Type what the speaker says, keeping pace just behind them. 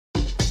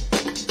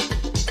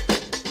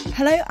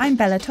Hello, I'm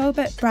Bella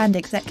Talbot, Brand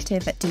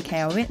Executive at DK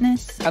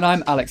Eyewitness. And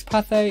I'm Alex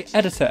Pathé,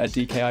 Editor at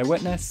DK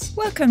Eyewitness.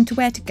 Welcome to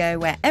Where to Go,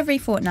 where every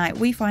fortnight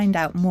we find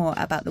out more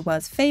about the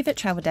world's favourite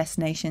travel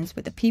destinations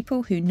with the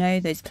people who know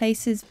those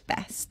places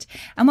best.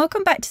 And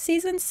welcome back to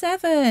Season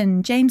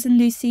 7. James and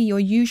Lucy, your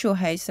usual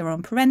hosts, are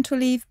on parental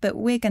leave, but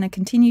we're going to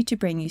continue to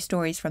bring you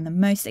stories from the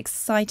most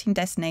exciting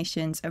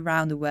destinations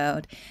around the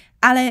world.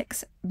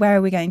 Alex, where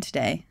are we going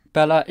today?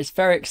 Bella, it's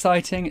very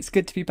exciting. It's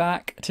good to be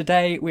back.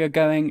 Today we are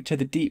going to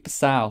the deep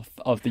south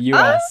of the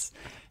US.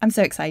 I'm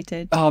so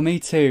excited. Oh, me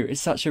too. It's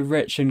such a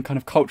rich and kind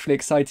of culturally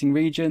exciting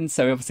region.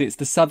 So obviously it's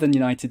the southern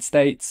United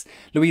States,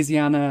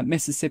 Louisiana,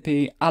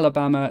 Mississippi,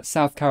 Alabama,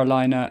 South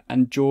Carolina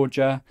and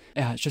Georgia.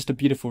 Yeah, it's just a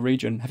beautiful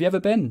region. Have you ever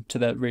been to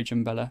the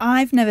region, Bella?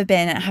 I've never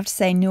been. I have to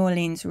say New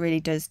Orleans really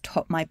does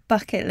top my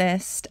bucket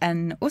list.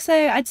 And also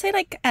I'd say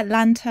like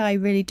Atlanta, I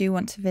really do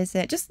want to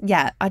visit.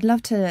 I'd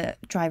love to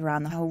drive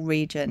around the whole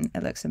region.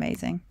 It looks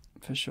amazing.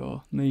 For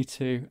sure. Me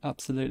too.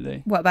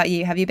 Absolutely. What about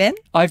you? Have you been?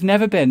 I've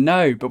never been,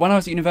 no. But when I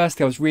was at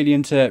university, I was really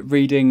into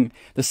reading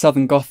the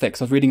Southern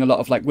Gothics. I was reading a lot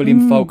of like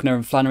William Faulkner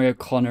and Flannery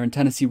O'Connor and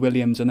Tennessee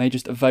Williams, and they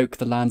just evoke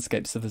the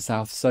landscapes of the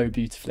South so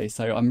beautifully.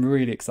 So I'm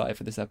really excited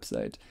for this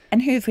episode.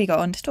 And who have we got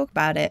on to talk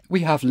about it?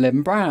 We have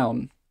Lynn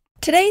Brown.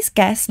 Today's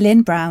guest,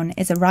 Lynn Brown,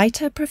 is a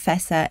writer,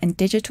 professor and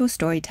digital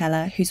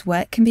storyteller whose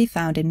work can be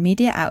found in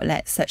media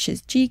outlets such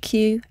as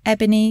GQ,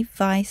 Ebony,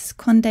 Vice,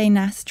 Condé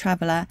Nast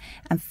Traveller,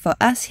 and for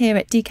us here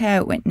at DK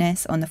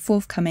Eyewitness on the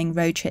forthcoming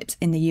road trips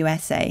in the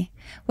USA.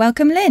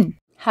 Welcome, Lynn.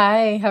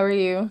 Hi, how are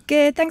you?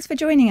 Good, thanks for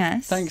joining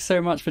us. Thanks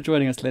so much for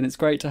joining us, Lynn. It's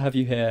great to have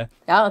you here.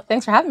 Oh,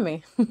 thanks for having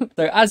me.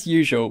 So as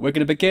usual, we're going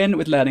to begin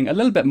with learning a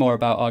little bit more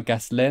about our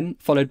guest Lynn,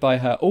 followed by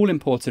her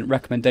all-important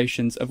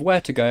recommendations of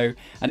where to go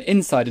and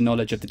insider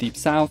knowledge of the Deep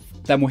South.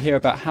 Then we'll hear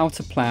about how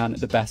to plan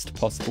the best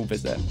possible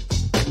visit.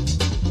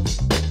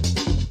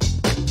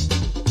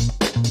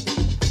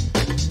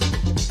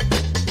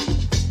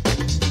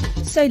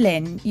 So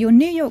Lynn, you're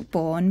New York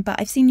born, but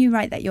I've seen you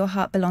write that your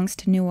heart belongs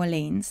to New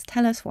Orleans.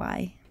 Tell us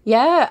why.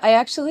 Yeah, I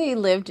actually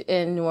lived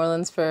in New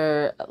Orleans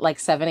for like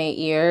 7-8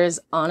 years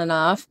on and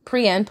off,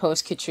 pre and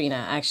post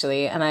Katrina,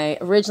 actually. And I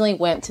originally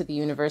went to the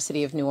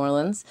University of New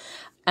Orleans.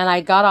 And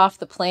I got off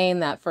the plane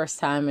that first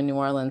time in New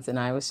Orleans and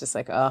I was just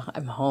like, oh,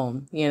 I'm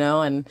home,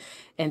 and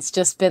it's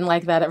just been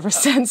like that ever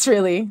since,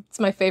 really. It's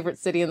my favorite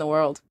city in the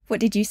world. What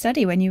did you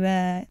study when you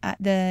were at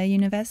the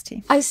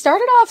university? I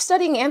started off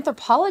studying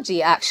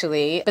anthropology,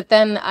 actually, but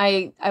then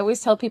I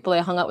always tell people I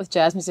hung out with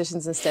jazz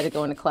musicians instead of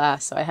going to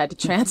class, so I had to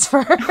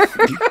transfer.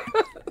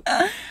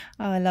 Oh,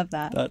 I love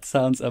that. That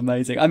sounds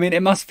amazing. I mean,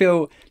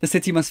 the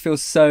city must feel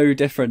so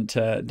different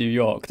to New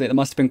York. It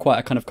must have been quite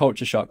a kind of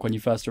culture shock when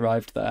you first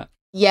arrived there.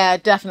 Yeah,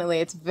 definitely.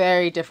 It's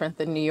very different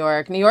than New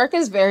York. New York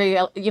is very,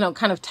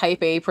 kind of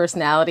type A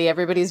personality.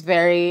 Everybody's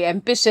very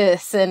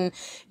ambitious and,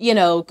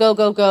 go,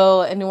 go,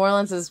 go. And New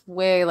Orleans is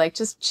way like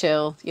just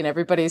chill.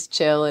 Everybody's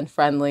chill and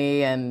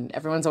friendly and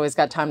everyone's always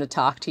got time to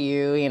talk to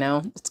you,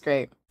 It's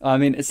great. I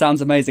mean, it sounds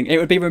amazing. It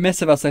would be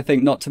remiss of us, I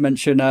think, not to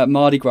mention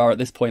Mardi Gras at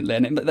this point,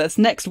 Lynn. But that's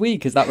next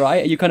week, is that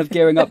right? Are you kind of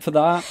gearing up for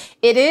that?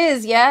 It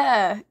is,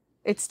 yeah.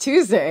 It's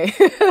Tuesday.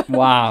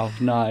 Wow,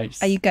 nice.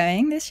 Are you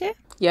going this year?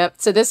 Yep.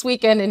 So this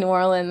weekend in New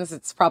Orleans,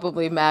 it's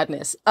probably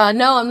madness.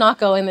 No, I'm not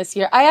going this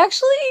year.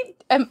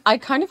 I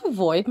kind of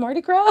avoid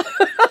Mardi Gras.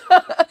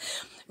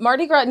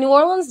 New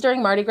Orleans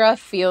during Mardi Gras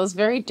feels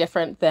very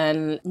different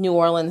than New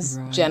Orleans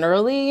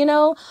generally,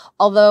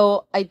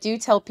 Although I do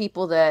tell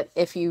people that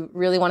if you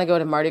really want to go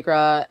to Mardi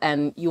Gras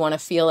and you want to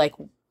feel like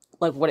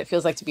what it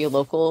feels like to be a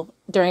local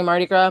during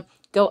Mardi Gras,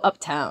 go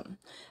uptown.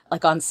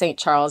 Like on St.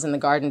 Charles in the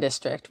Garden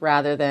District,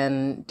 rather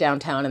than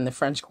downtown in the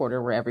French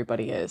Quarter where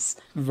everybody is.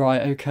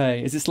 Right,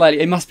 okay.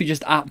 It must be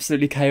just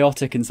absolutely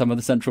chaotic in some of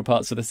the central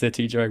parts of the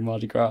city during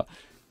Mardi Gras.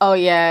 Oh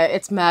yeah,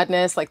 it's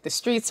madness. Like the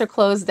streets are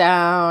closed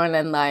down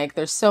and like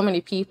there's so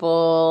many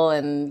people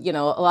and, a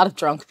lot of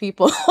drunk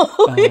people,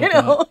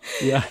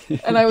 Yeah.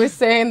 And I was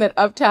saying that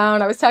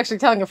uptown, I was actually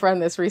telling a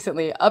friend this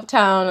recently,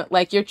 uptown,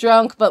 like you're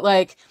drunk, but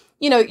like,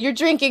 you're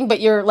drinking, but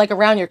you're like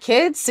around your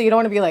kids, so you don't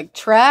want to be like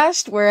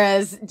trashed.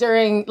 Whereas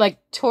during like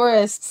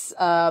tourists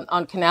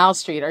on Canal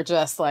Street are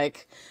just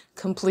like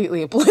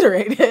completely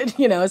obliterated,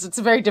 so it's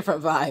a very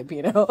different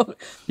vibe,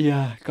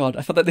 Yeah, God,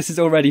 I thought that this is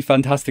already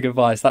fantastic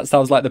advice. That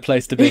sounds like the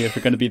place to be if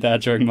you're going to be there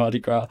during Mardi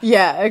Gras.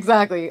 Yeah,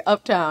 exactly.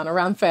 Uptown,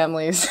 around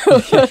families.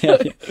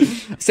 Yeah.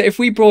 So if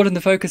we broaden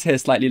the focus here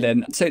slightly,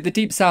 Lynn, so the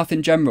Deep South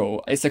in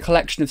general, it's a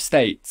collection of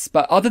states,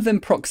 but other than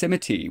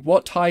proximity,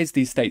 what ties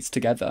these states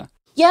together?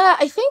 Yeah,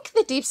 I think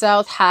the Deep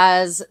South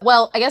has,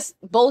 I guess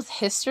both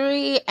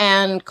history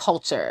and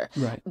culture.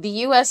 Right. The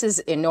U.S. is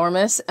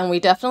enormous, and we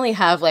definitely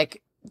have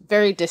like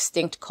very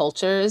distinct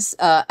cultures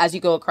as you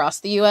go across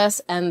the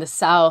U.S. And the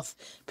South,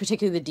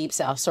 particularly the Deep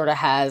South, sort of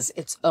has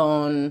its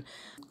own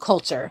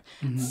culture,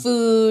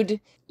 food,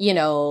 you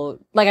know,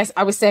 like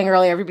I was saying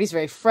earlier, everybody's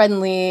very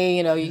friendly.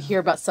 You know, you hear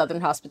about Southern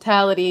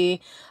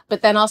hospitality,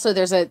 but then also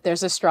there's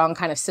a strong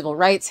kind of civil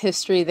rights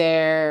history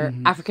there,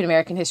 African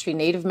American history,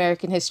 Native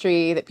American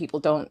history that people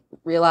don't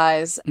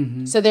realize.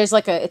 So there's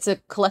it's a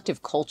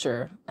collective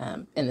culture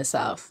in the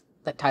South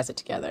that ties it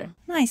together.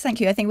 Nice,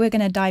 thank you. I think we're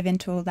going to dive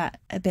into all that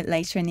a bit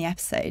later in the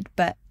episode.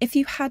 But if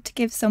you had to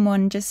give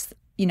someone just,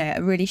 you know,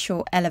 a really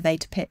short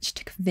elevator pitch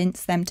to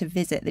convince them to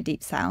visit the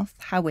Deep South,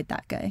 how would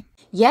that go?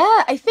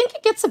 Yeah, I think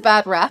it gets a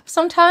bad rap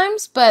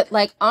sometimes, but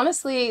like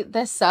honestly,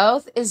 the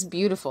South is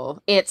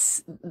beautiful.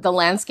 The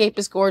landscape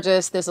is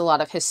gorgeous. There's a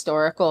lot of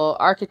historical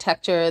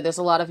architecture. There's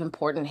a lot of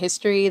important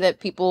history that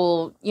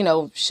people, you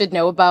know, should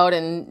know about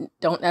and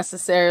don't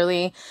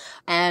necessarily.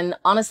 And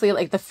honestly,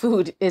 like the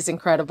food is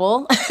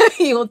incredible.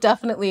 You will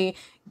definitely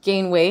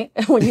gain weight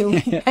when you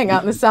hang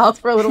out in the South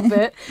for a little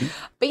bit.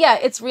 But yeah,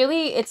 it's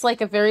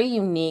like a very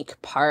unique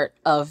part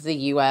of the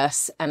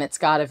US, and it's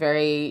got a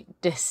very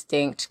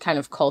distinct kind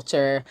of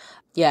culture,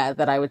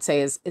 that I would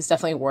say is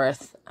definitely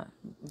worth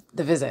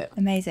the visit.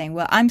 Amazing.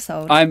 Well, I'm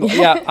sold. I'm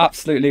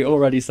absolutely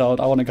already sold.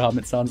 I want to come.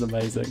 It sounds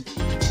amazing.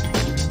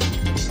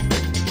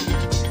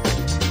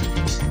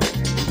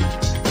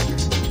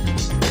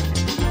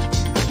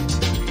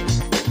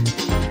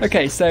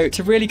 Okay, so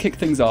to really kick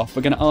things off,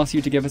 we're going to ask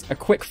you to give us a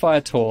quick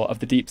fire tour of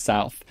the Deep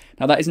South.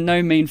 Now, that is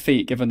no mean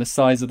feat given the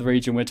size of the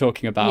region we're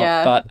talking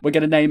about, but we're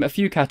going to name a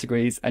few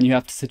categories and you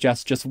have to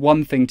suggest just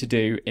one thing to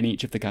do in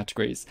each of the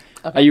categories.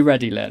 Okay. Are you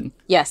ready, Lynn?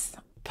 Yes.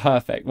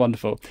 Perfect,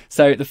 wonderful.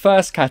 So the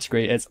first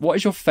category is, what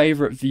is your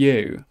favourite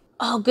view?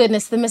 Oh,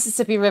 goodness, the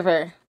Mississippi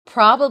River.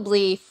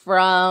 Probably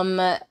from,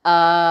 a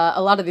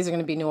lot of these are going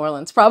to be New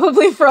Orleans.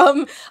 Probably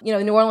from,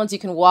 New Orleans, you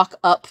can walk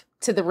up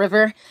to the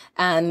river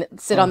and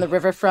sit on the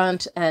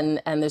riverfront, and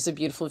there's a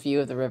beautiful view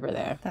of the river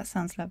there. That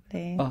sounds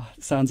lovely. Oh,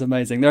 it sounds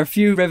amazing. There are a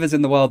few rivers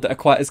in the world that are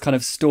quite as kind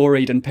of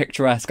storied and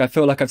picturesque. I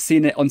feel like I've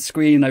seen it on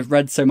screen, I've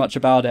read so much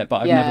about it,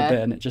 but I've never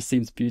been. It just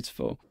seems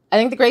beautiful. I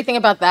think the great thing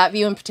about that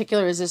view in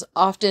particular is there's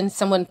often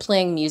someone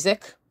playing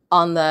music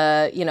on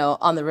the,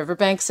 on the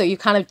riverbank. So you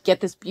kind of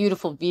get this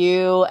beautiful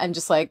view and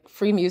just like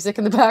free music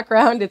in the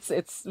background.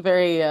 It's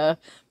very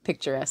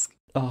picturesque.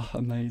 Oh,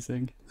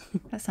 amazing.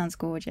 That sounds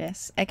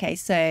gorgeous. Okay,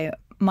 so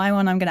my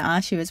one I'm going to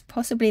ask you is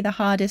possibly the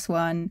hardest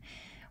one.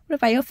 What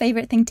about your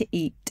favourite thing to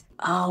eat?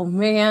 Oh,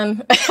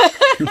 man.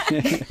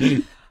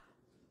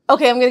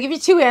 Okay, I'm going to give you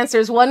two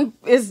answers. One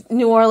is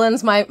New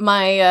Orleans. My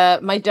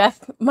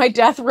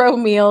death row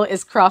meal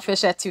is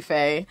crawfish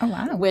etouffee. Oh,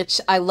 wow. Which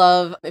I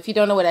love. If you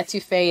don't know what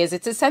etouffee is,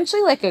 it's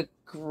essentially like a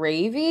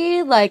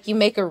gravy. Like you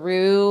make a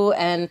roux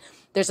and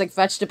there's like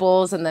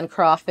vegetables and then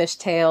crawfish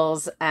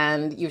tails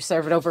and you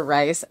serve it over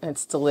rice and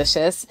it's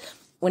delicious.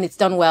 When it's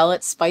done well,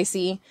 it's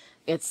spicy.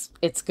 It's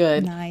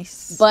good.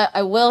 Nice. But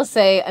I will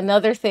say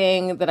another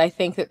thing that I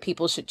think that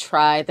people should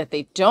try that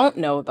they don't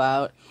know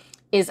about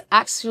is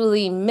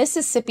actually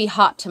Mississippi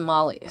hot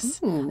tamales,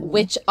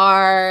 which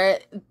they're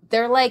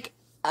like,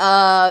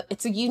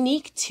 it's a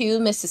unique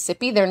to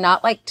Mississippi. They're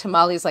not like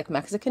tamales like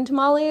Mexican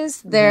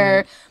tamales.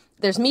 There's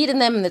meat in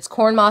them and it's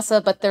corn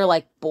masa, but they're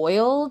like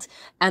boiled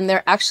and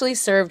they're actually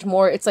served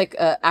more. It's like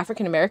a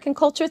African American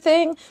culture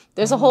thing.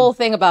 There's a whole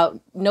thing about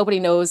nobody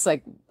knows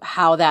like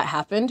how that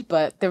happened,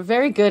 but they're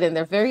very good and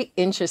they're very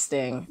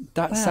interesting.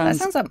 That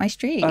sounds up my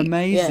street.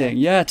 Amazing.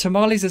 Yeah,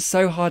 tamales are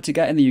so hard to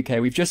get in the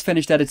UK. We've just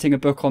finished editing a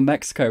book on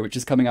Mexico, which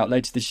is coming out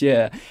later this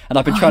year. And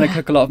I've been trying to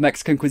cook a lot of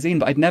Mexican cuisine,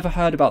 but I'd never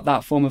heard about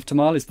that form of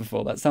tamales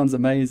before. That sounds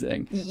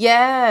amazing.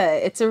 Yeah,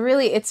 it's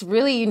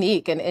really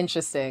unique and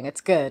interesting.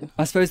 It's good.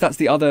 I suppose that's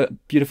the other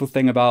beautiful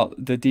thing about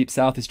the Deep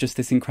South is just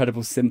this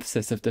incredible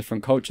synthesis of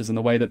different cultures and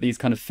the way that these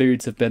kind of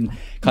foods have been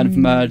kind of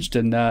merged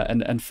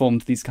and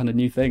formed these kind of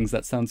new things.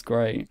 That sounds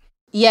great.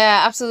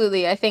 Yeah,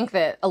 absolutely. I think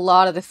that a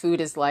lot of the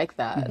food is like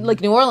that. Like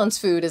New Orleans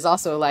food is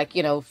also like,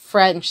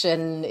 French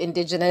and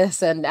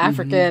indigenous and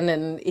African,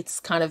 and it's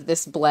kind of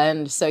this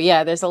blend. So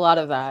yeah, there's a lot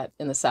of that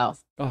in the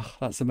South. Oh,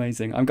 that's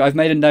amazing. I've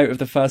made a note of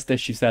the first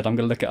dish you said. I'm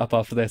going to look it up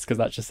after this because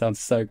that just sounds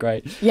so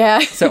great. Yeah.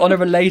 So on a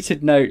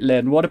related note,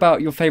 Lynn, what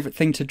about your favourite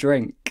thing to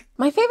drink?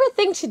 My favorite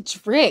thing to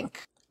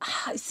drink?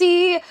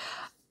 See,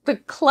 the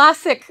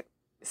classic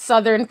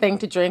Southern thing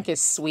to drink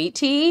is sweet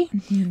tea.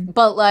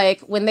 But like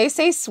when they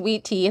say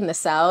sweet tea in the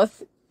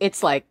South,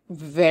 it's like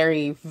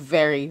very,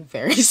 very,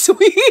 very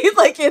sweet.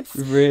 Like it's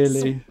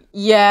really,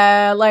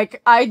 yeah.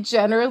 Like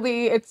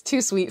it's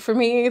too sweet for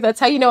me. That's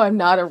how you know I'm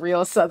not a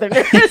real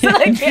Southerner.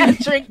 I can't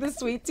drink the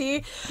sweet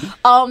tea.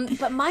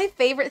 But my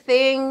favorite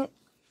thing,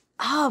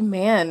 oh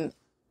man,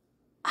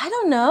 I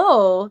don't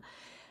know.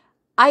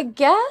 I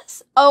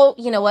guess. Oh,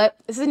 you know what?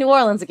 This is New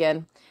Orleans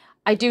again.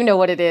 I do know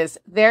what it is.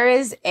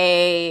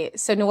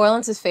 So New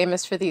Orleans is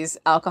famous for these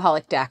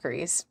alcoholic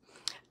daiquiris.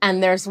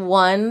 And there's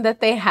one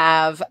that they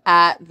have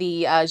at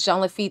the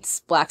Jean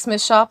Lafitte's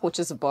blacksmith shop, which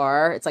is a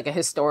bar. It's like a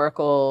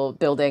historical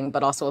building,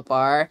 but also a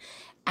bar.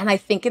 And I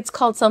think it's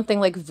called something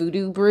like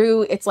Voodoo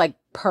Brew. It's like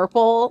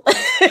purple.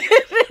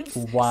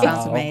 Wow.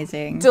 Sounds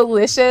amazing.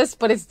 Delicious,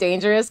 but it's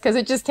dangerous because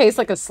it just tastes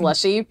like a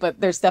slushie, but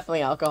there's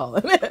definitely alcohol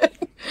in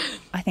it.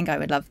 I think I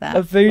would love A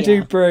that.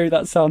 voodoo brew,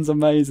 that sounds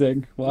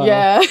amazing. Wow.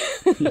 Yeah.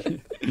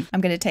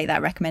 I'm going to take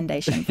that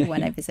recommendation for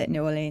when I visit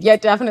New Orleans. Yeah,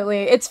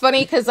 definitely. It's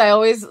funny because I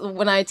always,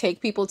 when I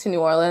take people to New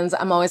Orleans,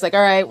 I'm always like,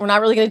 all right, we're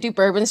not really going to do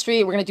Bourbon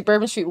Street. We're going to do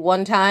Bourbon Street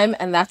one time.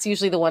 And that's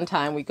usually the one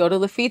time we go to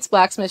Lafitte's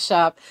blacksmith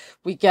shop.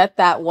 We get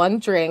that one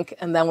drink,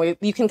 and then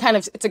you can kind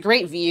of, it's a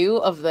great view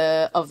of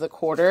the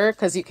quarter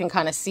because you can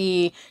kind of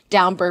see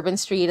down Bourbon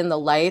Street and the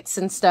lights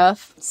and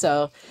stuff.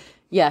 So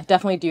yeah,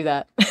 definitely do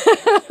that.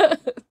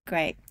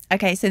 Great.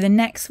 Okay, so the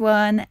next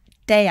one,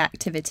 day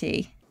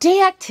activity.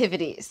 Day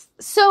activities.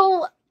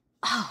 So,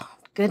 oh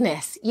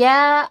goodness.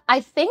 Yeah,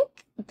 I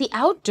think the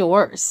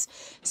outdoors.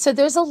 So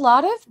there's a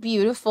lot of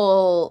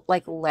beautiful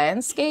like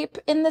landscape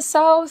in the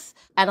South,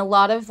 and a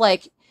lot of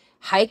like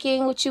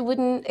hiking, which you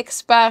wouldn't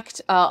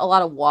expect. A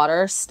lot of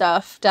water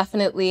stuff,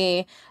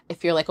 definitely.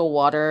 If you're like a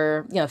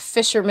water,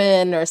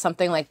 fisherman or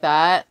something like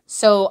that.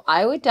 So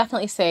I would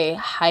definitely say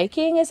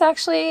hiking is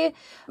actually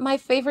my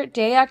favorite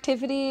day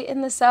activity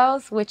in the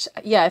South, which,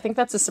 yeah, I think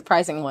that's a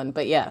surprising one,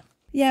 but yeah.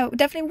 Yeah,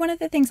 definitely. One of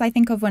the things I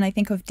think of when I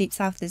think of Deep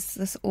South is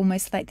this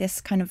almost like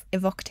this kind of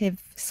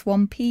evocative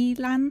swampy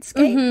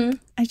landscape.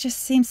 Mm-hmm. It just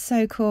seems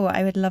so cool.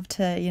 I would love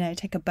to,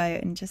 take a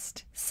boat and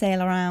just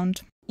sail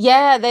around.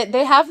 Yeah,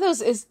 they have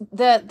those.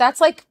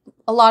 That's like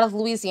a lot of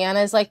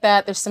Louisiana is like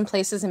that. There's some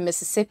places in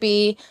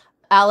Mississippi,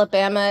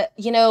 Alabama.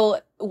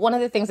 One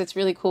of the things that's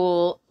really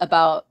cool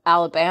about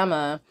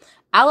Alabama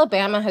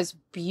has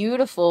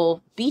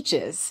beautiful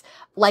beaches,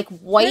 like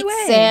white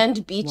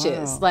sand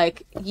beaches. Wow.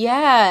 Like,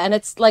 yeah. And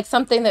it's like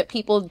something that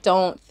people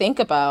don't think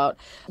about,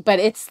 but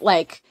it's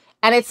like,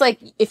 and it's like,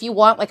 if you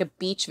want like a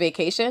beach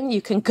vacation,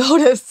 you can go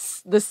to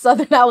the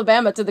southern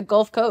Alabama to the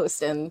Gulf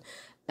Coast and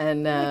oh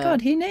my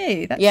God, who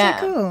knew? That's yeah.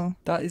 so cool.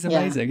 That is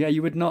amazing. Yeah,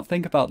 you would not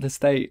think about the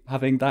state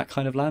having that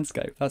kind of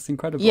landscape. That's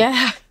incredible.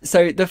 Yeah.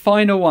 So the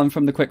final one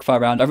from the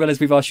quickfire round, I realise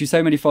we've asked you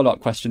so many follow-up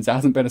questions. It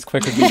hasn't been as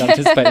quick as we'd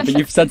anticipated, but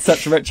you've said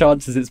such rich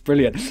answers. It's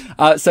brilliant.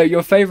 So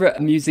your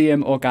favourite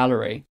museum or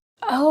gallery?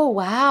 Oh,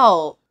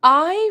 wow.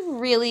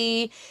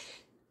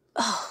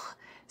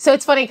 So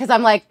it's funny because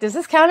I'm like, does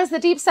this count as the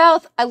Deep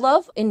South? I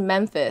love in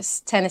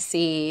Memphis,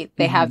 Tennessee,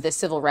 they have the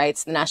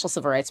National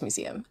Civil Rights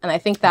Museum. And I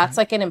think that's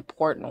like an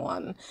important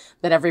one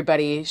that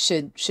everybody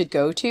should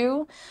go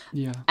to.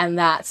 Yeah. And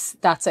that's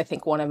I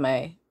think one of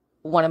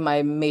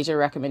my major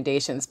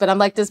recommendations. But I'm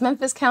like, does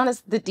Memphis count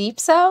as the Deep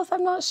South?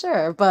 I'm not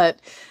sure, but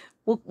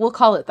we'll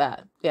call it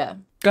that. Yeah.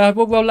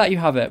 We'll let you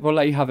have it. We'll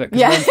let you have it. 'Cause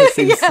Yeah. Memphis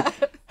seems... Yeah.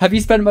 Have you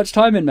spent much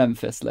time in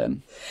Memphis,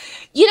 Lynn?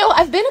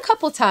 I've been a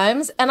couple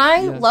times, and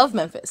I love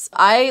Memphis.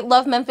 I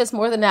love Memphis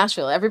more than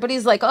Nashville.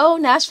 Everybody's like, oh,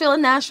 Nashville.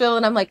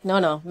 And I'm like,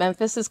 no,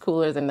 Memphis is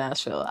cooler than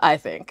Nashville, I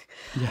think.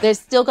 Yeah. They've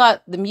still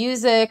got the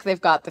music. They've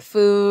got the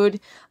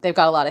food. They've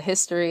got a lot of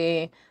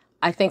history.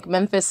 I think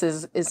Memphis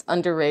is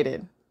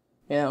underrated,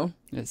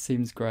 It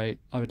seems great.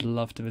 I would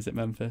love to visit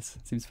Memphis.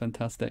 It seems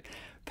fantastic.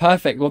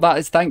 Perfect. Well,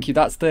 thank you.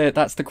 That's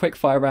the quick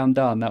fire round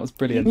done. That was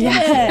brilliant.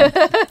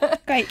 Yeah.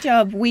 Great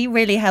job. We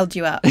really held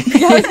you up.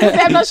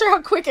 I'm not sure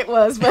how quick it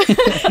was, but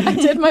I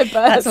did my best.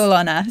 That's all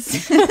on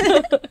us.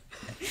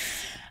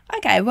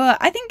 Okay, well,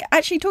 I think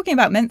actually talking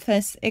about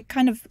Memphis, it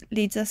kind of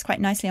leads us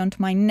quite nicely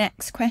onto my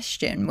next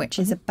question, which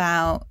is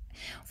about,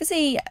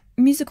 obviously,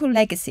 musical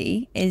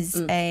legacy is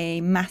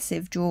a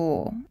massive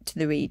draw to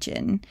the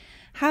region.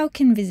 How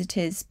can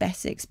visitors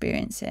best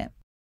experience it?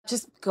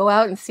 Just go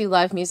out and see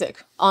live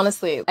music.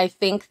 Honestly, I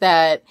think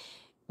that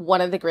one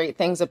of the great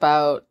things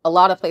about a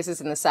lot of places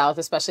in the South,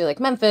 especially like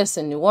Memphis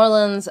and New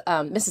Orleans,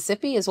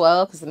 Mississippi as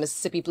well, because the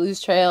Mississippi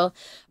Blues Trail,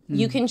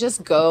 you can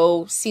just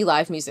go see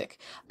live music.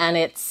 And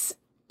it's,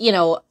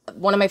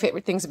 one of my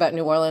favorite things about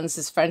New Orleans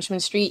is Frenchman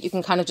Street. You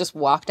can kind of just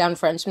walk down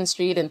Frenchman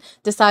Street and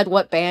decide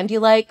what band you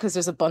like, because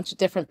there's a bunch of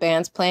different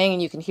bands playing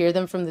and you can hear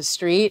them from the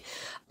street.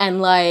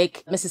 And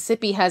like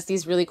Mississippi has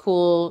these really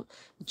cool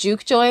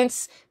juke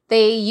joints.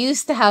 They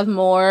used to have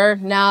more.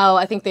 Now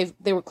I think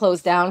they were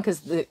closed down because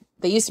they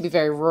used to be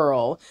very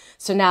rural.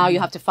 So now you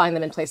have to find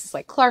them in places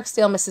like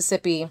Clarksdale,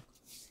 Mississippi.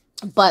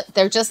 But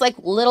they're just like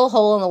little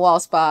hole in the wall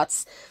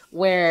spots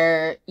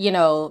where,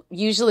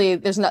 usually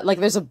there's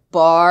a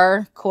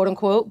bar, quote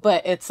unquote,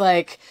 but it's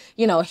like,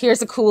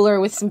 here's a cooler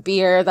with some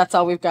beer. That's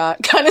all we've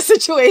got kind of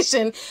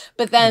situation.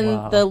 But then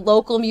the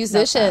local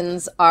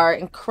musicians are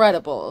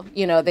incredible.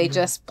 They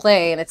just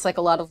play, and it's like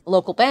a lot of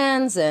local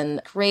bands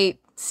and great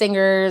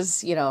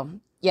singers,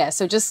 Yeah,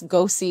 so just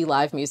go see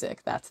live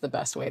music. That's the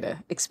best way to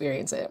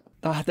experience it.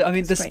 I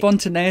mean, the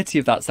spontaneity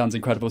of that sounds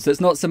incredible. So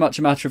it's not so much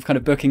a matter of kind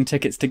of booking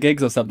tickets to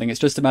gigs or something. It's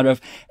just a matter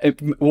of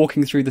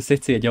walking through the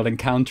city and you'll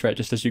encounter it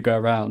just as you go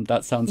around.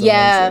 That sounds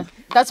amazing.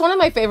 That's one of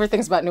my favorite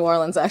things about New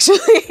Orleans, actually,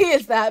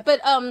 is that.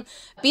 But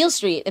Beale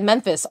Street in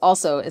Memphis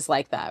also is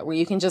like that, where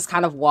you can just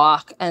kind of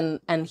walk and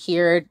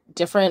hear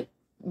different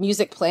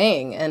music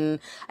playing. And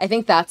I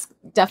think that's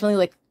definitely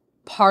like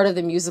part of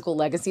the musical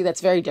legacy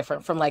that's very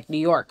different from like New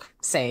York,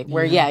 say,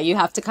 where you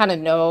have to kind of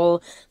know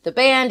the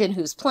band and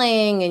who's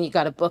playing, and you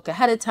got to book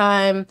ahead of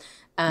time.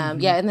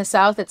 In the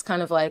South it's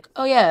kind of like,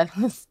 oh yeah,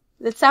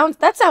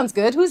 that sounds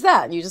good. Who's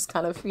that? And you just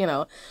kind of,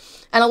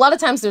 and a lot of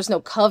times there's no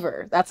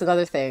cover. That's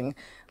another thing.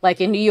 Like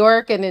in New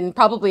York and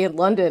probably in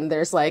London,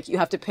 there's like, you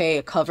have to pay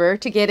a cover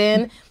to get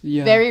in.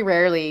 Yeah. Very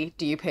rarely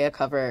do you pay a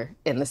cover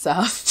in the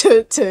South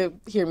to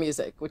hear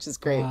music, which is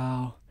great.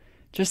 Wow.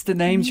 Just the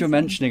names you're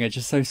mentioning are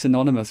just so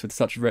synonymous with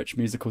such rich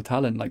musical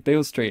talent. Like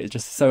Beale Street is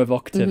just so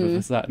evocative of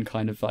a certain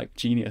kind of like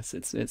genius.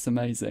 It's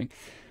amazing.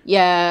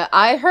 Yeah,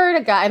 I heard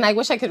a guy, and I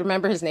wish I could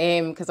remember his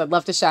name because I'd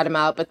love to shout him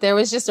out, but there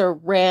was just a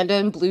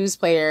random blues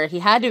player. He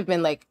had to have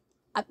been like,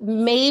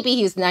 maybe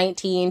he was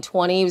 19,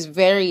 20. He was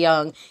very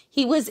young.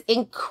 He was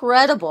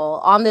incredible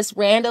on this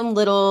random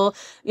little,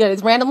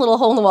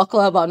 hole in the wall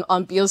club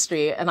on Beale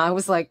Street. And I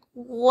was like,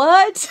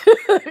 what?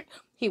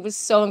 He was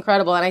so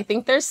incredible. And I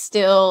think there's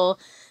still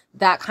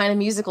that kind of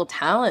musical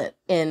talent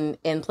in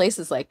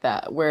places like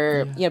that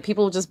where,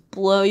 people just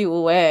blow you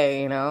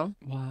away,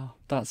 Wow,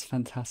 that's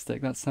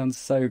fantastic. That sounds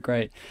so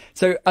great.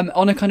 So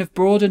on a kind of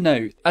broader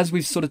note, as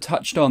we've sort of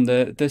touched on,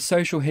 the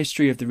social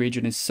history of the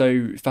region is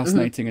so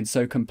fascinating and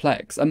so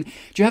complex. Do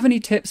you have any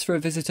tips for a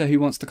visitor who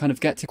wants to kind of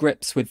get to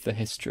grips with the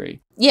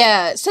history?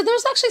 Yeah, so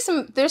there's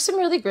actually there's some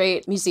really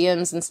great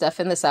museums and stuff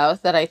in the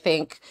South that I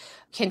think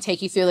can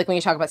take you through, like when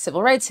you talk about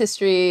civil rights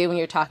history, when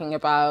you're talking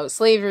about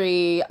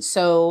slavery.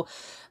 So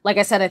like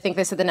I said, I think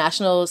the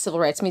National Civil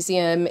Rights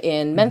Museum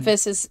in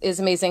Memphis is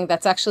amazing.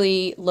 That's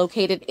actually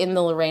located in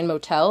the Lorraine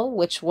Motel,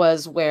 which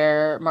was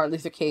where Martin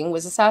Luther King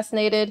was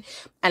assassinated.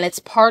 And it's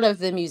part of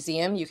the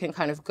museum. You can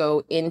kind of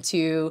go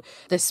into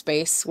the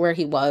space where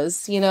he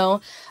was,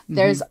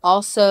 There's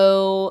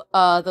also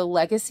the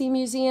Legacy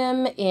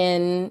Museum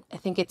I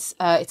think it's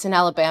in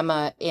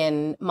Alabama,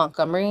 in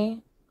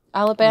Montgomery,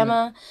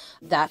 Alabama.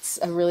 That's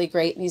a really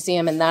great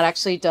museum. And that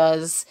actually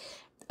does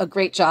a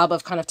great job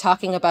of kind of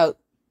talking about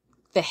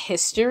the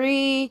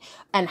history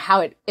and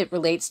how it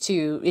relates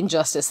to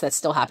injustice that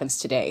still happens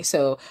today.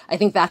 So I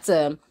think that's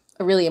a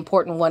really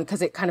important one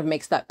because it kind of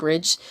makes that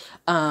bridge.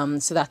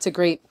 So that's a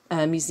great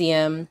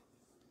museum.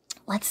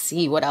 Let's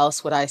see, what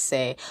else would I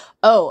say?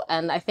 Oh,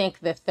 and I think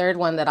the third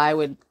one that I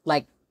would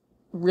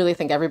really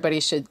think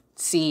everybody should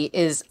see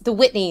is the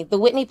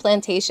Whitney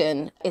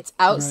Plantation. It's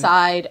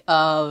outside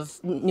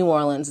of New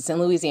Orleans. It's in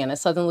Louisiana,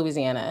 southern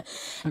Louisiana.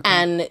 Okay.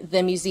 And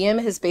the museum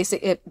has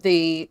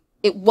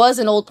it was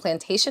an old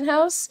plantation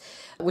house,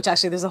 which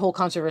actually there's a whole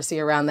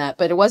controversy around that,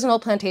 but it was an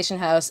old plantation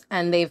house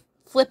and they've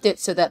flipped it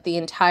so that the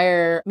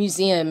entire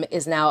museum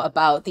is now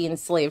about the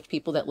enslaved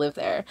people that live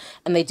there.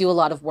 And they do a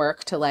lot of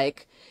work to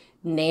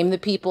name the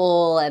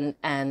people and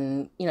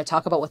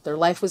talk about what their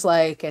life was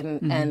like.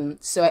 And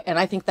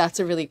I think that's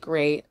a really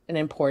great and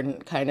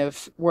important kind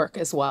of work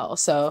as well.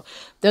 So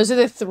those are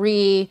the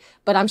three,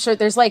 but I'm sure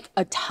there's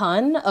a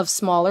ton of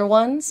smaller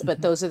ones,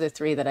 but those are the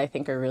three that I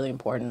think are really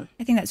important.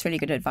 I think that's really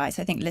good advice.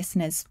 I think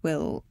listeners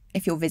will,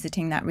 if you're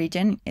visiting that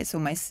region, it's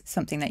almost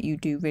something that you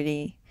do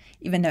really,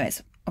 even though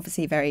it's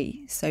obviously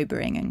very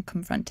sobering and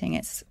confronting,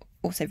 it's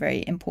also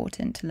very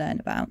important to learn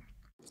about.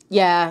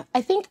 Yeah,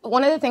 I think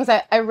one of the things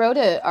I wrote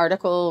an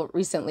article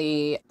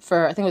recently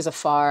for, I think it was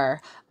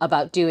Afar,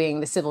 about doing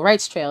the Civil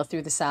Rights Trail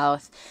through the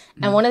South.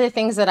 And one of the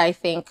things that I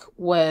think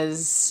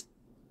was,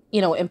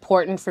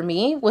 important for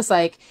me was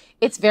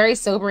it's very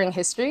sobering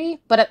history,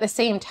 but at the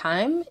same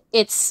time,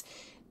 it's,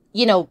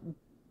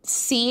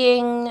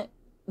 seeing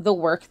the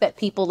work that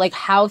people,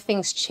 how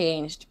things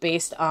changed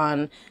based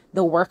on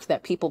the work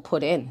that people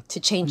put in to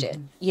change it.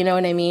 You know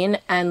what I mean?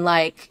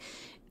 And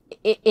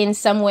in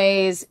some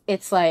ways,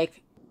 it's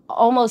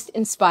almost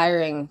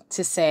inspiring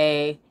to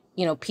say,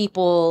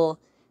 people,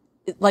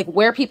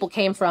 where people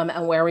came from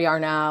and where we are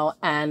now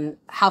and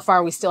how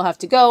far we still have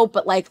to go.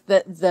 But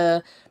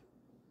the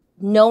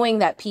knowing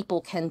that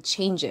people can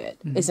change it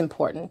is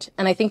important.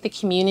 And I think the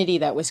community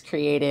that was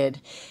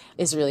created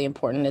is really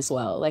important as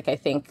well. I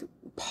think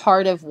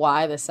part of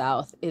why the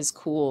South is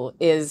cool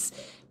is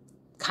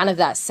kind of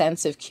that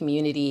sense of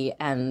community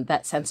and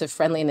that sense of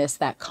friendliness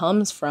that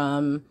comes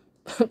from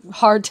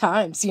hard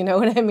times. You know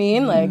what I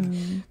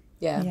mean?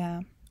 Yeah,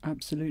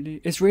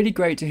 absolutely. It's really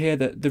great to hear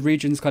that the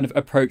region's kind of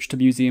approach to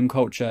museum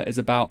culture is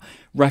about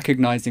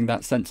recognizing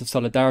that sense of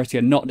solidarity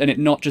and it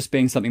not just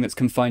being something that's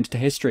confined to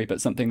history,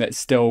 but something that's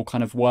still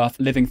kind of worth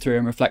living through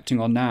and reflecting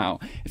on now.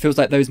 It feels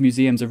like those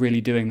museums are really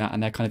doing that,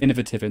 and they're kind of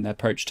innovative in their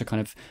approach to kind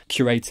of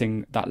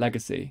curating that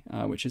legacy,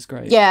 which is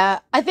great. Yeah,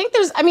 I think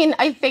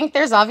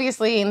there's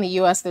obviously in the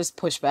US there's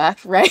pushback,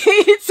 right?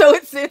 So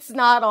it's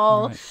not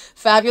all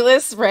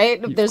fabulous,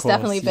 right? There's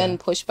definitely been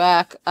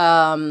pushback.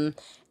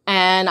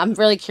 And I'm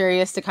really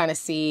curious to kind of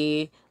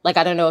see,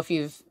 I don't know if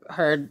you've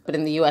heard, but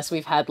in the US,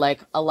 we've had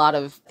a lot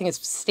of, I think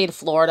it's state of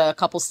Florida, a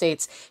couple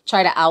states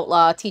try to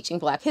outlaw teaching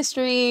Black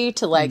history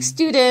to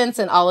students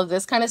and all of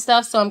this kind of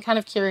stuff. So I'm kind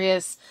of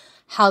curious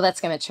how that's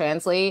going to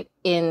translate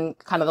in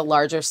kind of the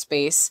larger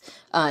space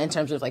in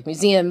terms of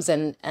museums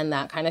and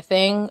that kind of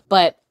thing.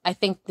 But I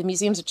think the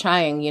museums are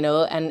trying,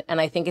 and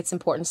I think it's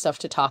important stuff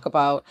to talk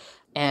about.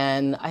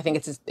 And I think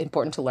it's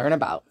important to learn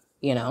about.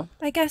 you know?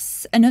 I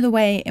guess another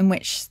way in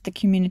which the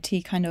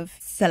community kind of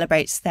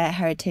celebrates their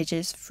heritage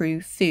is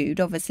through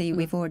food. Obviously,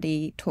 we've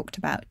already talked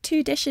about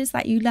 2 dishes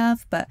that you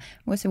love, but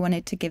we also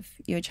wanted to give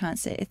you a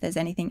chance if there's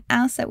anything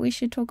else that we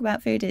should talk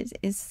about food. It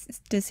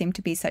does seem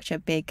to be such a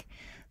big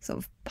sort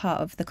of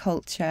part of the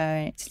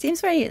culture. It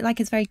seems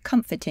it's very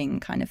comforting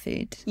kind of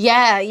food.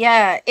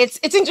 Yeah. It's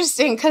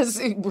interesting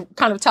because we're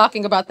kind of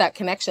talking about that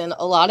connection.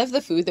 A lot of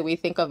the food that we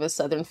think of as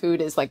Southern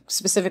food is like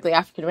specifically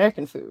African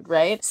American food,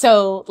 right?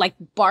 So like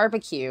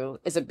barbecue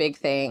is a big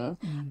thing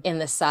in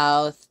the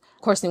South.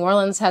 Of course, New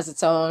Orleans has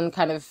its own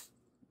kind of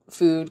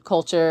food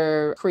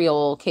culture,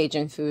 Creole,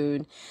 Cajun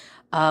food.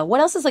 What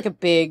else is like a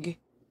big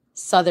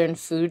Southern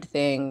food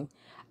thing?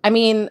 I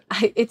mean,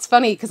 it's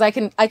funny because I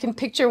can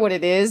picture what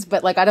it is,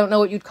 but like I don't know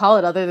what you'd call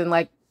it other than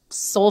like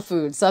soul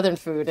food, Southern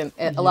food, and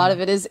a lot of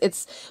it is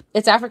it's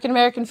African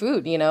American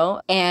food, you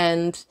know,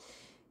 and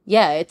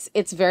yeah,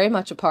 it's very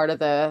much a part of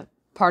the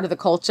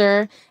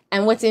culture.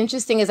 And what's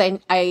interesting is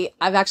I've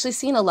actually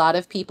seen a lot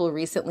of people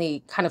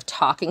recently kind of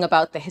talking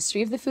about the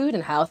history of the food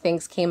and how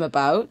things came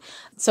about.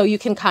 So you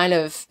can kind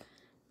of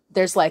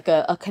there's like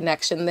a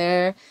connection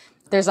there.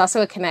 There's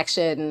also a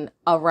connection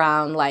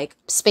around like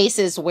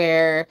spaces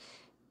where,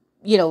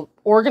 you know,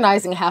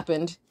 organizing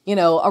happened, you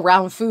know,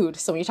 around food.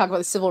 So when you talk about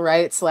the civil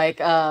rights, like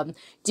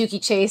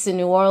Dookie Chase in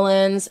New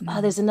Orleans,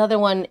 there's another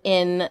one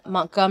in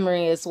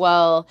Montgomery as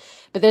well.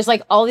 But there's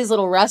like all these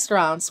little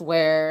restaurants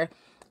where,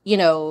 you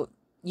know,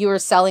 you were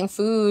selling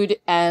food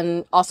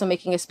and also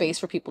making a space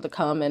for people to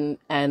come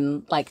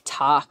and like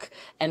talk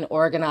and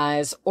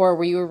organize, or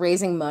where you were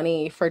raising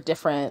money for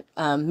different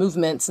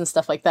movements and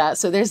stuff like that.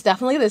 So there's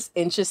definitely this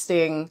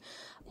interesting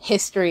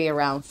history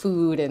around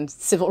food and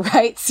civil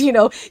rights. You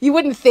know, you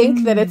wouldn't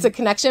think that it's a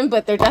connection,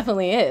 but there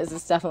definitely is.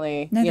 It's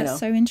definitely,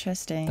 that's so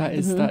interesting. That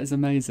is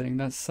amazing.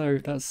 That's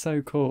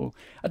so cool.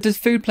 Does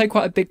food play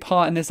quite a big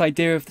part in this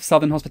idea of the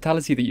Southern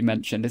hospitality that you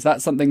mentioned? Is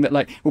that something that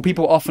like, will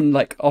people often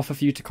like offer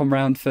for you to come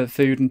round for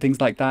food and things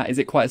like that? Is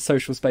it quite a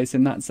social space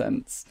in that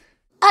sense?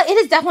 It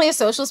is definitely a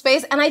social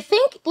space. And I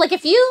think like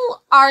if you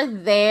are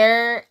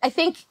there,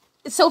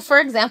 so, for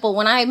example,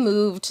 when I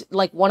moved,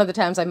 like one of the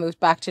times I moved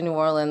back to New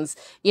Orleans,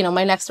 you know,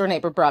 my next door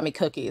neighbor brought me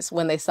cookies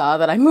when they saw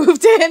that I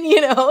moved in,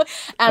 you know,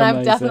 and Amazing.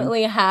 I've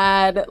definitely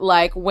had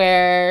like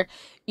where,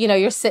 you know,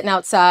 you're sitting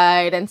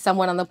outside and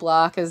someone on the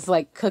block is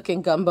like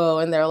cooking gumbo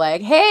and they're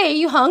like, hey,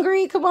 you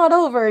hungry? Come on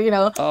over, you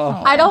know.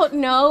 Oh. I don't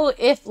know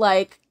if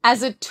like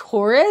as a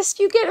tourist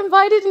you get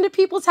invited into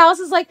people's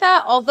houses like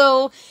that,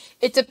 although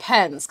it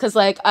depends. Because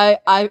like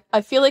I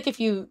feel like if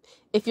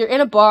you're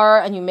in a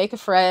bar and you make a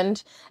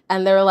friend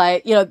and they're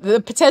like, you know,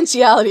 the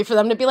potentiality for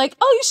them to be like,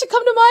 oh, you should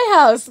come to my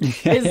house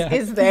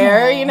is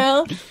there, you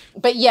know?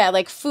 But yeah,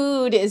 like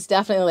food is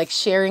definitely like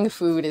sharing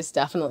food is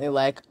definitely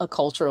like a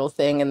cultural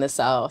thing in the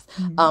South.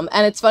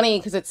 And it's funny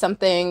because it's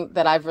something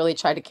that I've really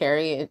tried to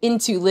carry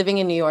into living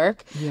in New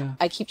York. Yeah.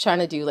 I keep trying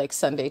to do like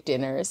Sunday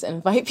dinners and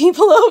invite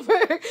people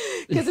over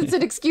because it's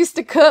an excuse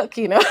to cook,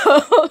 you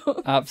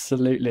know?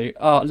 Absolutely.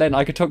 Oh, Lynn,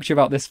 I could talk to you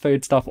about this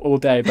food stuff all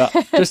day, but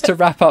just to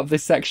wrap up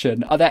this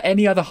section, are there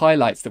any other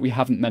highlights that we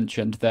haven't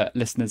mentioned that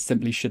listeners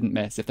simply shouldn't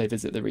miss if they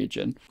visit the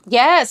region?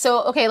 Yeah.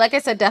 So, okay, like I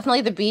said,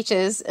 definitely the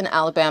beaches in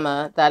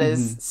Alabama. That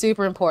is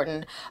super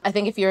important. I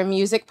think if you're a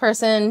music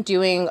person,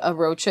 doing a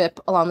road trip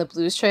along the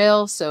Blues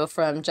Trail, so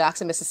from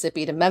Jackson,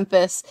 Mississippi to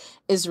Memphis,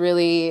 is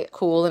really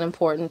cool and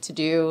important to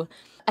do.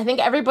 I think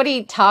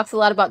everybody talks a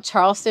lot about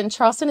Charleston.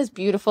 Charleston is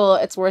beautiful.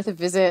 It's worth a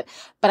visit.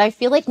 But I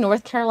feel like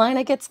North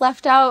Carolina gets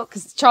left out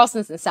because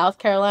Charleston's in South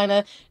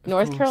Carolina.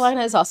 North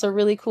Carolina is also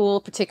really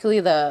cool,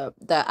 particularly the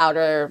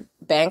outer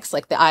banks,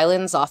 like the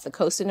islands off the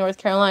coast of North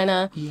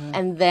Carolina. Yeah.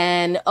 And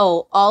then,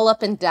 all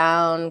up and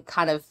down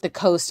kind of the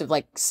coast of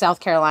like South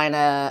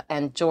Carolina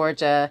and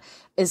Georgia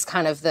is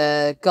kind of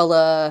the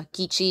Gullah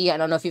Geechee. I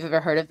don't know if you've ever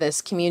heard of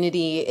this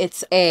community.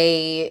 It's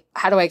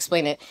how do I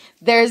explain it?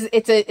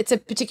 It's a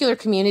particular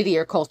community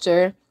or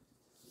culture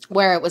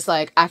where it was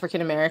like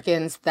African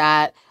Americans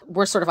that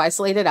were sort of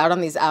isolated out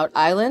on these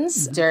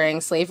islands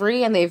during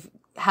slavery, and they've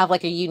have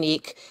like a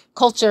unique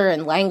culture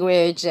and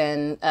language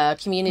and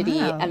community.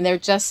 Wow. And they're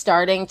just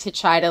starting to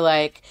try to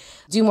like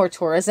do more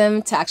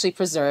tourism to actually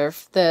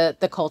preserve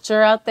the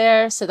culture out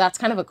there. So that's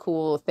kind of a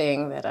cool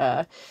thing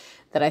that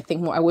I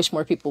think I wish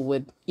more people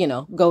would, you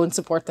know, go and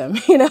support them,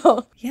 you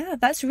know? Yeah,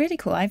 that's really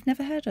cool. I've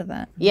never heard of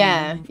that.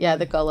 Yeah,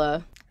 the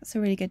Gullah. That's a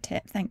really good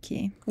tip. Thank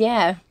you.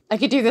 Yeah, I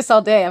could do this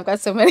all day. I've got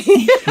so many.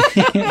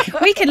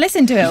 We could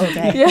listen to it all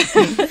day.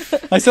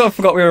 Yeah. I sort of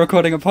forgot we were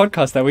recording a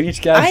podcast there. We need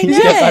to get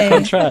back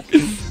on track.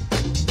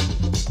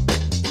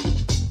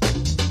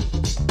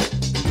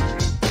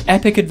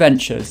 Epic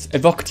adventures,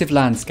 evocative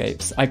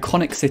landscapes,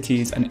 iconic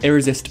cities, and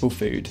irresistible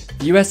food.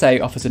 The USA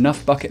offers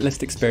enough bucket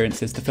list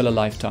experiences to fill a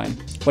lifetime.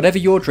 Whatever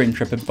your dream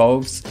trip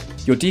involves,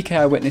 your DK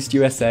Eyewitness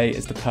USA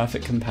is the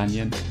perfect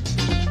companion.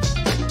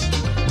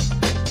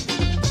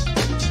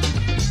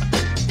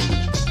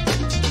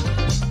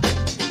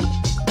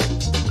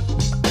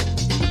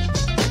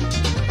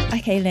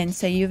 Okay, Lynn,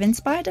 so you've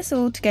inspired us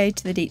all to go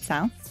to the Deep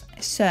South.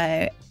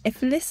 So,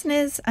 if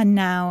listeners are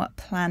now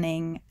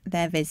planning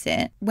their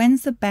visit,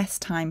 when's the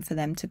best time for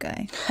them to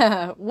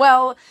go?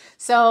 Well,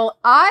 so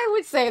I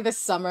would say the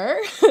summer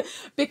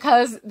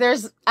because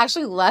there's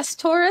actually less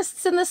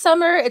tourists in the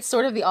summer. It's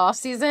sort of the off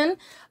season,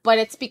 but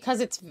it's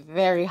because it's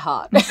very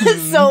hot.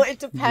 So it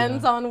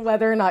depends on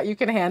whether or not you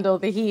can handle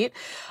the heat.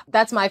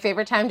 That's my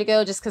favorite time to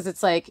go just because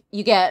it's like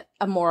you get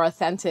a more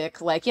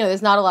authentic, like, you know,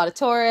 there's not a lot of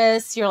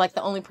tourists. You're like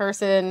the only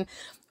person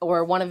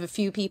or one of a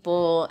few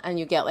people, and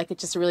you get like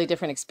just a really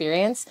different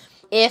experience.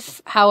 If,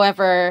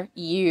 however,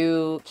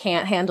 you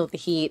can't handle the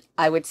heat,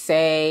 I would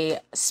say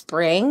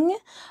spring,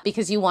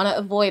 because you want to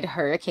avoid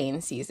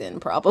hurricane season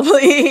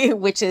probably,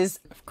 which is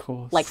Of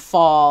course. like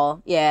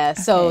fall. Yeah.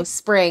 Okay. So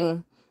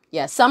spring.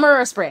 Yeah. Summer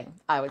or spring,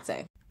 I would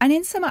say. And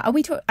in summer,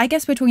 I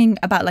guess we're talking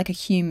about like a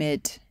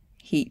humid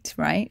heat,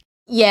 right?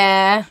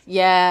 Yeah.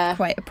 Yeah.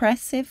 Quite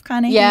oppressive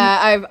kind of heat.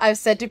 Yeah, I've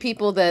said to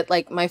people that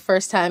like my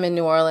first time in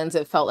New Orleans,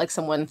 it felt like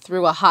someone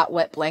threw a hot,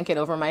 wet blanket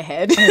over my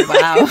head. Oh,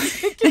 wow.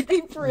 It can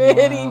be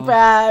pretty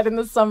bad in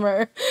the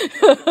summer.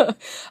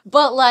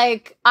 But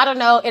like, I don't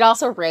know, it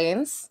also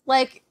rains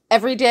like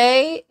every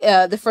day,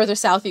 the further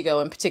south you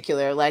go in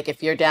particular. Like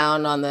if you're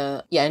down on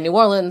New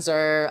Orleans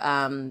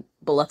or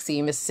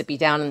Biloxi, Mississippi,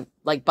 down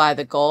like by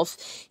the Gulf,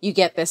 you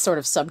get this sort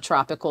of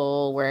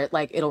subtropical where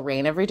it'll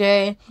rain every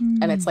day,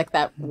 and it's like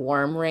that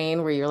warm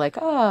rain where you're like,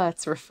 oh,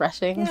 it's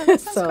refreshing. Yeah,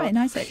 that sounds quite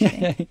nice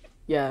actually.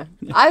 Yeah,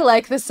 I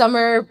like the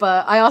summer,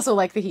 but I also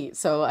like the heat.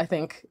 So I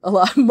think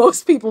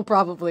most people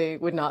probably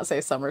would not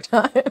say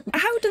summertime.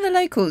 How do the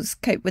locals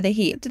cope with the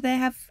heat? Do they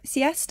have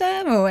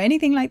siesta or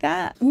anything like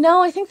that?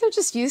 No, I think they're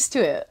just used to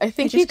it. I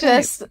think you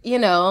just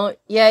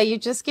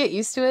get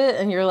used to it,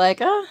 and you're like,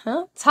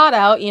 it's hot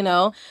out, you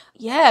know.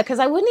 Yeah, because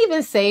I wouldn't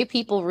even say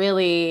people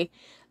really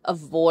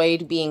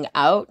avoid being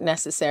out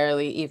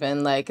necessarily.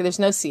 Even like, there's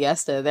no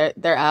siesta;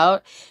 they're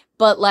out.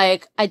 But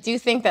like, I do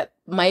think that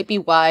might be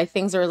why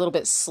things are a little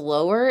bit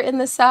slower in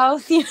the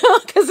South, you know,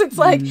 because it's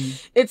like,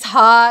 it's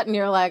hot and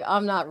you're like,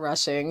 I'm not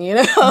rushing, you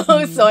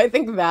know? So I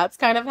think that's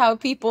kind of how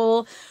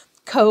people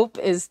cope,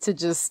 is to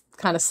just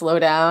kind of slow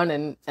down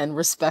and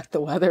respect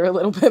the weather a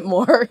little bit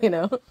more, you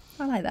know?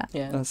 I like that.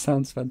 Yeah. That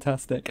sounds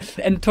fantastic.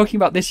 And talking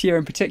about this year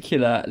in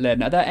particular,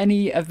 Lynn, are there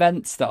any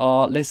events that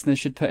our listeners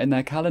should put in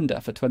their calendar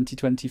for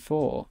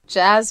 2024?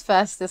 Jazz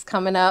Fest is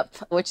coming up,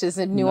 which is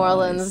in New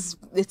Orleans.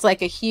 It's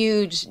like a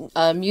huge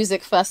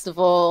music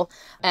festival,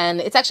 and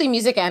it's actually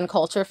music and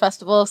culture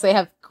festival. So they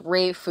have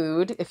great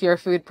food if you're a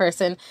food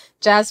person.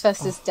 Jazz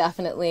Fest is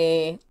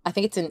definitely, I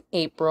think it's in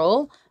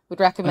April. Would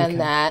recommend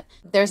that.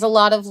 There's a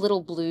lot of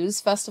little blues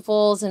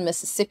festivals in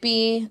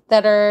Mississippi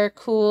that are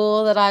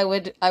cool that I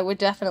would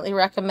definitely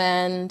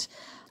recommend.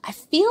 I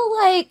feel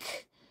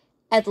like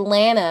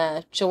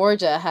Atlanta,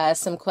 Georgia has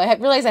some cool. I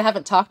realize I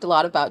haven't talked a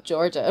lot about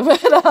Georgia,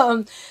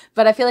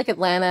 but I feel like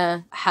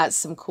Atlanta has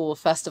some cool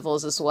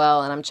festivals as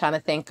well. And I'm trying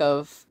to think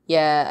of,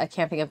 I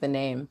can't think of the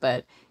name,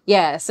 but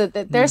yeah. So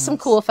there's some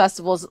cool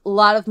festivals. A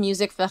lot of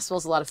music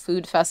festivals, a lot of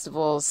food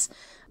festivals.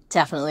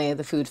 Definitely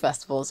the food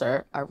festivals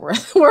are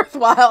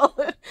worthwhile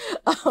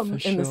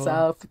in the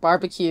South.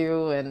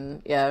 Barbecue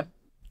and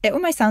It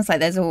almost sounds like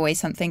there's always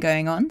something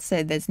going on,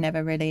 so there's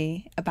never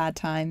really a bad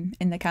time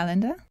in the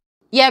calendar.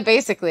 Yeah,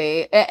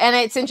 basically. And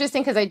it's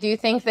interesting because I do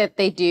think that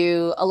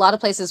a lot of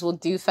places will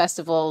do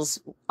festivals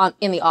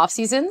in the off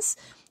seasons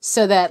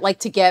so that like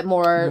to get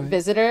more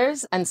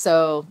visitors. And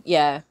so,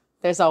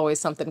 there's always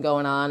something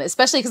going on,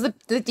 especially because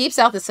the Deep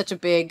South is such a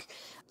big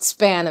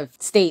span of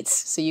states.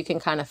 So you can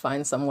kind of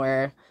find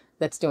somewhere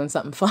that's doing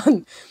something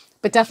fun.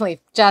 But definitely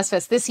Jazz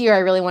Fest. This year, I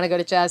really want to go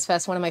to Jazz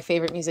Fest. One of my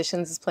favorite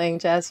musicians is playing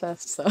Jazz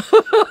Fest. So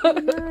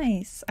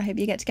Nice. I hope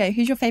you get to go.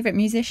 Who's your favorite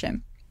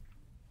musician?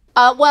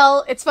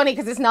 Well, it's funny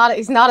because he's not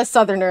a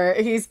Southerner.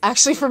 He's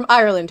actually from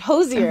Ireland.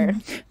 Hosier.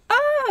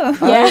 Oh,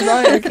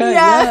 right, okay,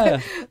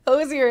 yeah.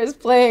 Hosier is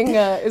playing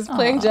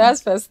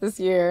Jazz Fest this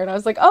year, and I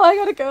was like, oh, I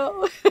gotta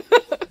go.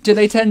 Do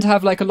they tend to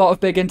have like a lot of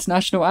big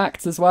international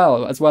acts as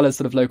well as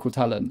sort of local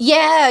talent?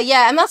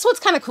 Yeah, and that's what's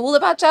kind of cool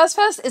about Jazz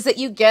Fest is that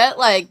you get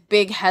like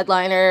big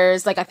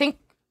headliners. Like I think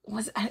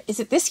is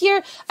it this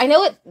year? I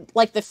know it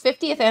like the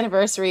 50th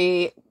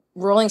anniversary.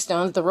 The Rolling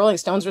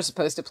Stones were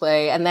supposed to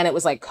play, and then it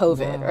was like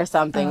COVID or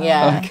something.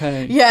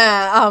 Okay.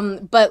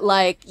 But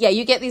like,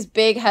 you get these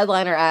big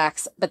headliner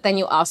acts, but then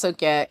you also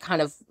get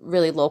kind of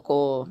really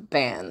local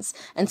bands.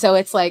 And so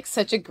it's like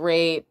such a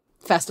great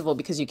festival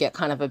because you get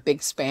kind of a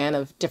big span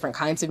of different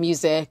kinds of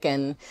music,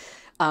 and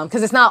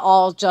because it's not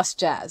all just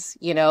jazz,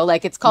 you know,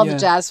 like it's called the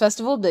Jazz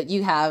Festival, but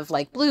you have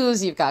like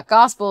blues, you've got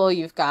gospel,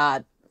 you've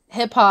got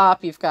hip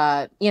hop, you've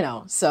got, you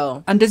know,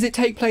 so. And does it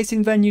take place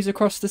in venues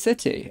across the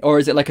city, or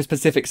is it like a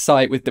specific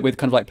site with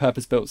kind of like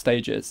purpose-built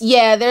stages?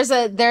 Yeah, there's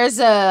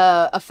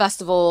a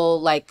festival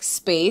like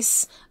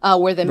space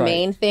where the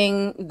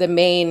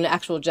main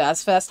actual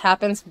Jazz Fest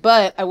happens.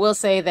 But I will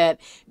say that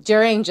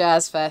during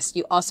Jazz Fest,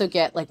 you also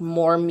get like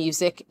more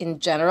music in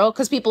general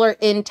because people are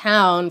in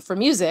town for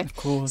music. Of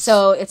course.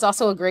 So it's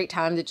also a great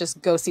time to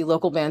just go see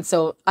local bands.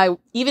 So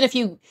even if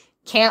you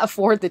can't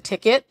afford the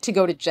ticket to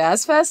go to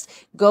Jazz Fest,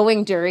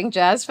 going during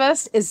Jazz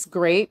Fest is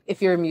great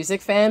if you're a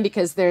music fan,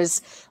 because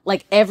there's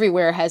like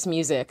everywhere has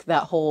music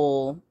that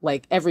whole,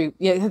 like I think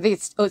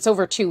it's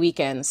over 2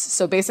 weekends.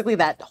 So basically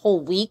that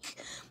whole week,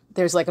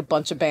 there's like a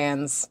bunch of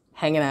bands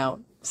hanging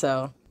out.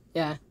 So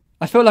yeah.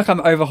 I feel like I'm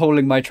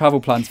overhauling my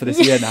travel plans for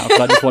this year now, but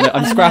I just want it.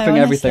 I'm scrapping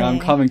everything. I'm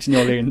coming to New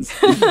Orleans.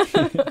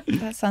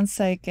 That sounds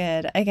so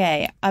good.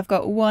 Okay, I've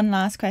got one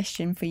last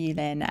question for you,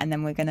 Lynn, and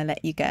then we're going to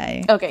let you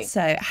go. Okay.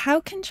 So how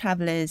can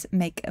travellers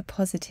make a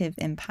positive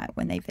impact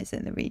when they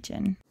visit the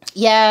region?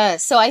 Yeah,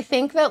 so I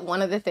think that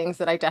one of the things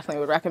that I definitely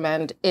would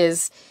recommend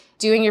is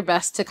doing your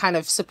best to kind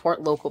of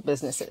support local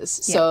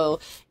businesses. Yeah. So,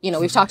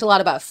 we've talked a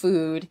lot about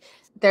food.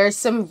 There's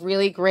some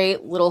really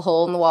great little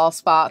hole-in-the-wall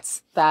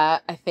spots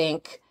that I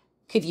think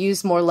could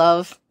use more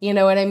love. You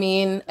know what I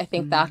mean? I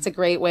think that's a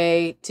great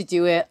way to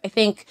do it. I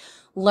think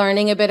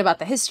learning a bit about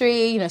the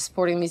history,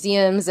 supporting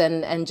museums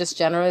and just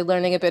generally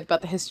learning a bit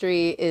about the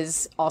history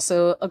is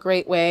also a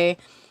great way.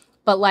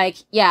 But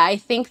I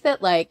think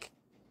that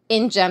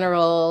in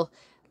general,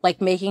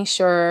 making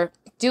sure,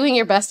 doing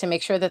your best to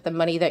make sure that the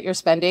money that you're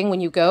spending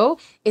when you go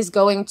is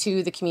going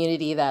to the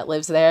community that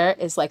lives there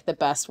is the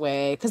best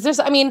way. Because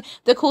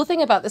the cool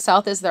thing about the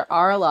South is there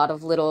are a lot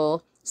of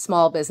little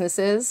small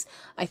businesses.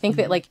 I think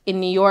that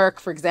in New York,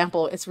 for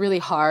example, it's really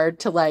hard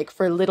to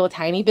for little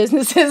tiny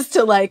businesses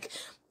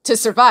to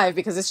survive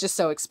because it's just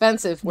so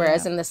expensive.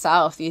 Whereas in the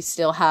South, you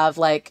still have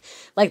like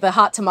the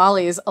hot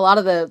tamales. A lot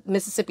of the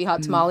Mississippi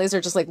hot tamales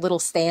are just little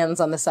stands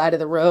on the side of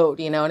the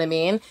road. You know what I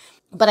mean?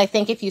 But I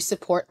think if you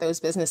support those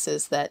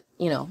businesses that,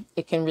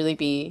 it can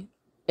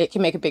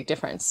make a big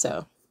difference.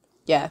 So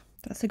yeah.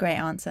 That's a great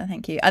answer.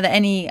 Thank you. Are there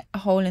any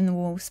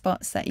hole-in-the-wall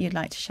spots that you'd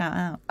like to shout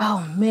out?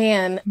 Oh,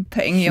 man. I'm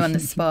putting you on the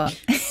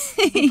spot.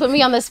 Put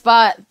me on the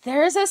spot.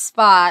 There's a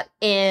spot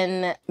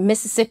in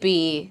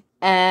Mississippi,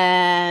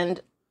 and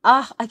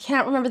I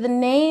can't remember the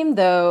name,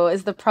 though,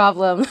 is the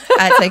problem.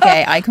 That's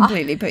okay. I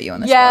completely put you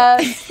on the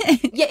spot.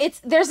 Yeah,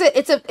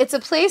 it's a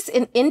place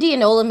in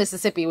Indianola,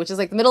 Mississippi, which is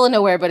the middle of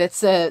nowhere, but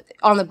it's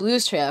on the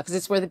Blues Trail because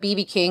it's where the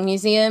B.B. King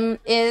Museum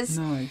is.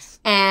 Nice.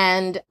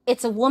 And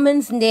it's a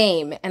woman's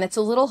name, and it's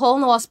a little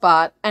hole-in-the-wall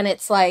spot, and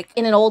it's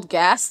in an old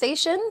gas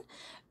station.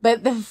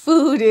 But the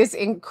food is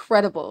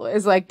incredible.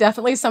 It's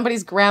definitely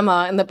somebody's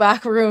grandma in the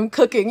back room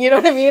cooking. You know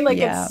what I mean?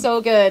 It's so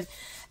good.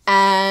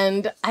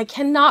 And I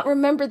cannot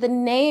remember the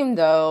name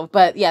though,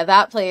 but yeah,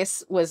 that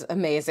place was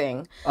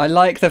amazing. I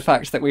like the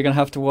fact that we're going to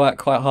have to work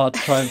quite hard to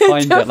try and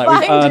find it.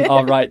 We've earned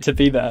our right to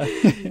be there.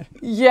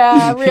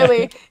 Yeah,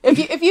 really.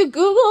 If you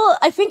Google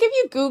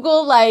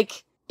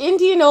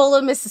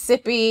Indianola,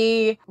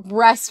 Mississippi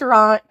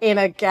restaurant in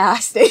a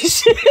gas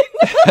station,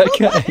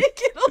 okay.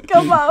 It'll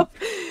come up.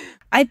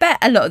 I bet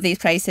a lot of these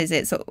places,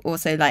 it's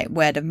also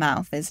word of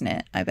mouth, isn't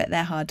it? I bet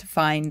they're hard to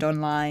find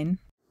online.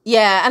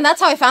 Yeah, and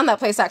that's how I found that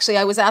place, actually.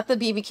 I was at the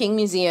B.B. King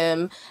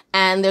Museum,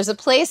 and there's a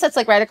place that's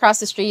right across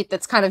the street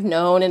that's kind of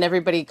known, and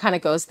everybody kind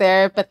of goes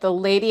there. But the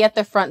lady at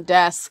the front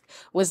desk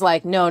was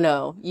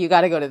no, you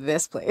got to go to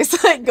this place.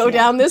 Go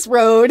down this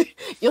road.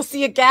 You'll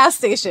see a gas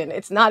station.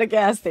 It's not a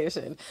gas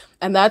station.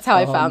 And that's how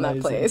I found that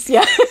place.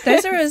 Yeah.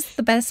 Those are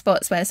the best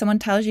spots where someone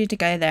tells you to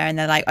go there, and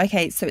they're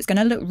okay, so it's going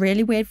to look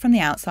really weird from the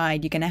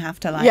outside. You're going to have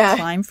to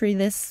climb through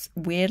this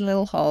weird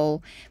little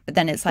hole, but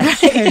then it's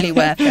totally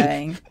worth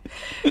going.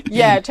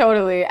 Yeah,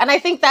 totally. And I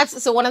think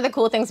so one of the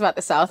cool things about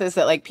the South is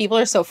that people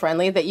are so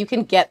friendly that you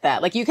can get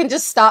that. You can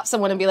just stop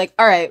someone and be all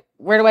right,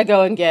 where do I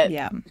go and get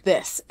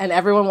this? And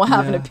everyone will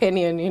have an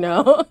opinion,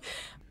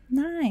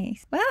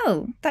 Nice.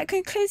 Well, that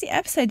concludes the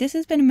episode. This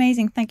has been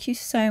amazing. Thank you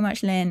so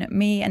much, Lynn.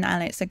 Me and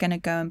Alex are going to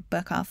go and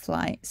book our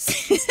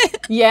flights.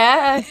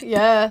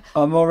 Yeah.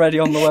 I'm already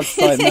on the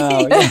website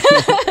now.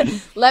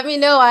 Let me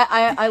know.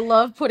 I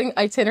love putting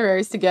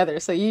itineraries together.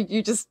 So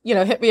you just,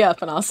 hit me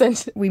up and I'll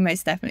send you. We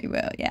most definitely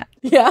will, yeah.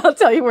 Yeah, I'll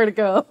tell you where to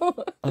go.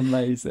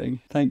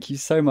 Amazing. Thank you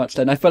so much,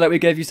 Lynn. I feel like we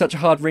gave you such a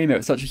hard remit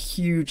with such a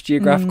huge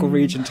geographical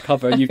region to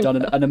cover. And you've done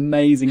an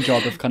amazing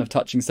job of kind of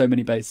touching so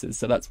many bases.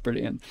 So that's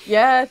brilliant.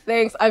 Yeah,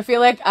 thanks. I feel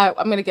like I'm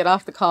going to get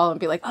off the call and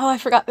be oh, I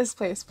forgot this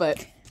place.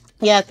 But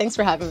yeah, thanks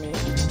for having me.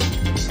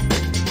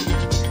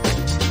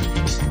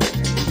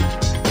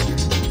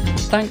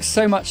 Thanks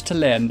so much to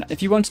Lynn.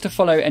 If you wanted to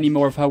follow any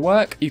more of her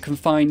work, you can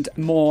find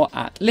more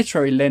at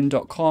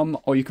literarylynn.com,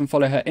 or you can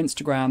follow her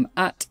Instagram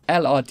at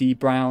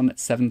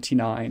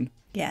LRDBrown79.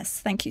 Yes,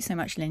 thank you so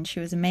much, Lynn. She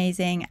was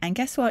amazing. And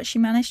guess what? She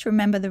managed to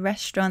remember the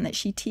restaurant that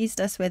she teased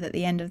us with at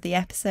the end of the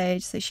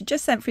episode. So she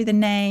just sent through the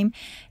name.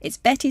 It's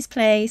Betty's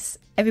Place.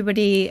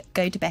 Everybody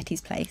go to Betty's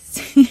Place.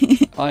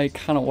 I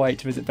cannot wait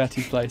to visit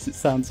Betty's Place. It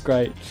sounds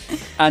great.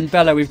 And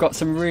Bella, we've got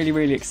some really,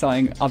 really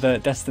exciting other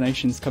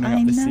destinations coming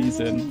up this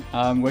season.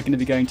 We're going to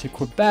be going to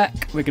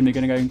Quebec. We're going to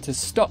be going to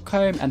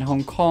Stockholm and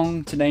Hong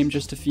Kong, to name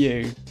just a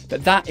few.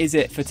 But that is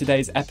it for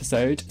today's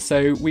episode.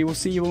 So we will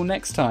see you all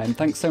next time.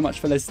 Thanks so much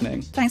for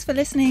listening. Thanks for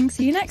listening.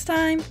 See you next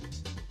time.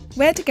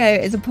 Where to Go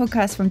is a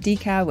podcast from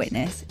DK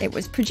Eyewitness. It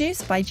was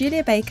produced by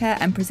Julia Baker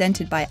and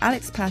presented by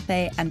Alex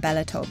Pathé and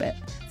Bella Talbot.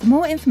 For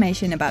more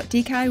information about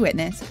DK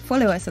Eyewitness,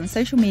 follow us on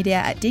social media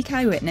at DK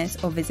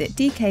Eyewitness or visit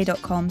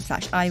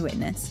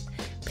dk.com/eyewitness.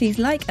 Please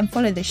like and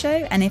follow the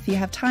show, and if you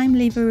have time,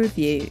 leave a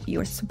review.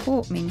 Your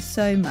support means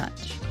so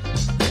much.